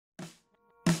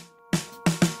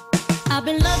I've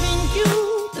been loving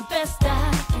you the best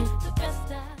I can, the best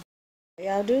I can. How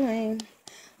y'all doing?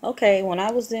 Okay, when I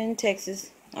was in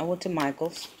Texas, I went to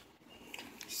Michael's.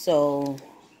 So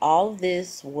all of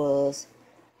this was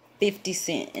 50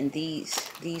 cents, and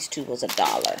these two was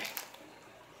 $1.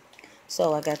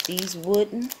 So I got these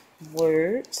wooden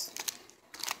words,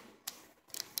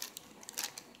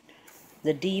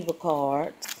 the Diva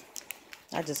cards.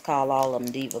 I just call all of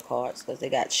them Diva cards because they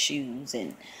got shoes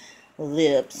and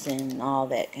lips and all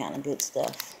that kind of good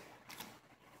stuff.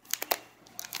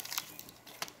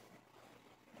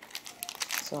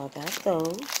 So I got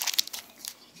those.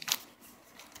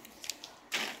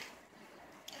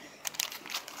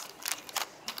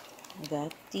 I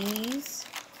got these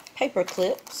paper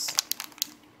clips,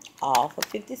 all for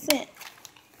 50 cents.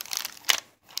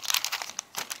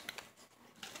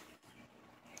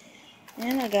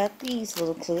 And I got these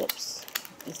little clips.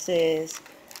 It says,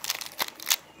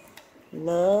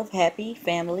 love, happy,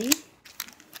 family.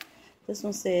 This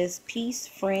one says, peace,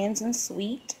 friends, and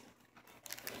sweet.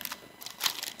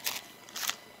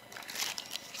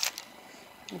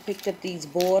 I picked up these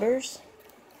borders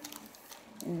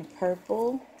in the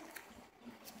purple,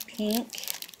 pink,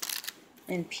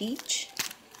 and peach.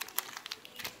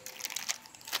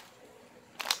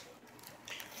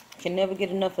 Can never get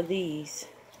enough of these.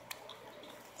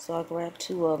 So I grabbed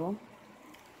 2 of them.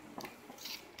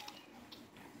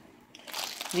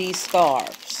 These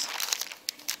scarves.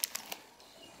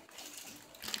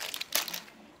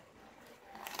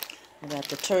 I got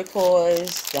the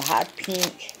turquoise, the hot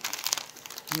pink,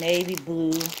 navy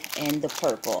blue, and the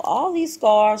purple. All these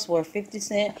scarves were 50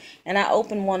 cents, and I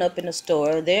opened one up in the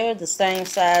store. They're the same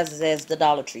size as the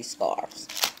Dollar Tree scarves.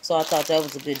 So I thought that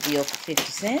was a good deal for 50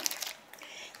 cents.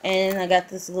 And I got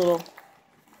this little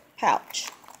pouch.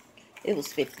 It was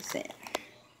 50 cents.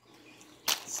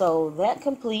 So that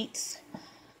completes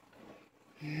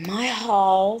my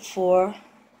haul for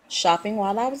shopping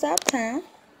while I was out of town.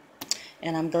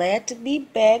 And I'm glad to be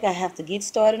back. I have to get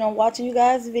started on watching you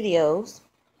guys' videos.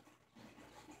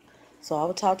 So I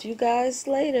will talk to you guys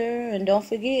later. And don't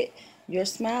forget, your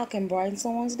smile can brighten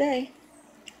someone's day.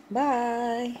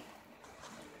 Bye.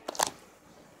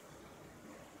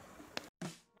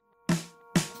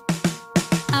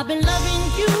 I've been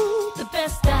loving you the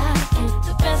best I can,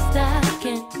 the best I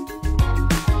can.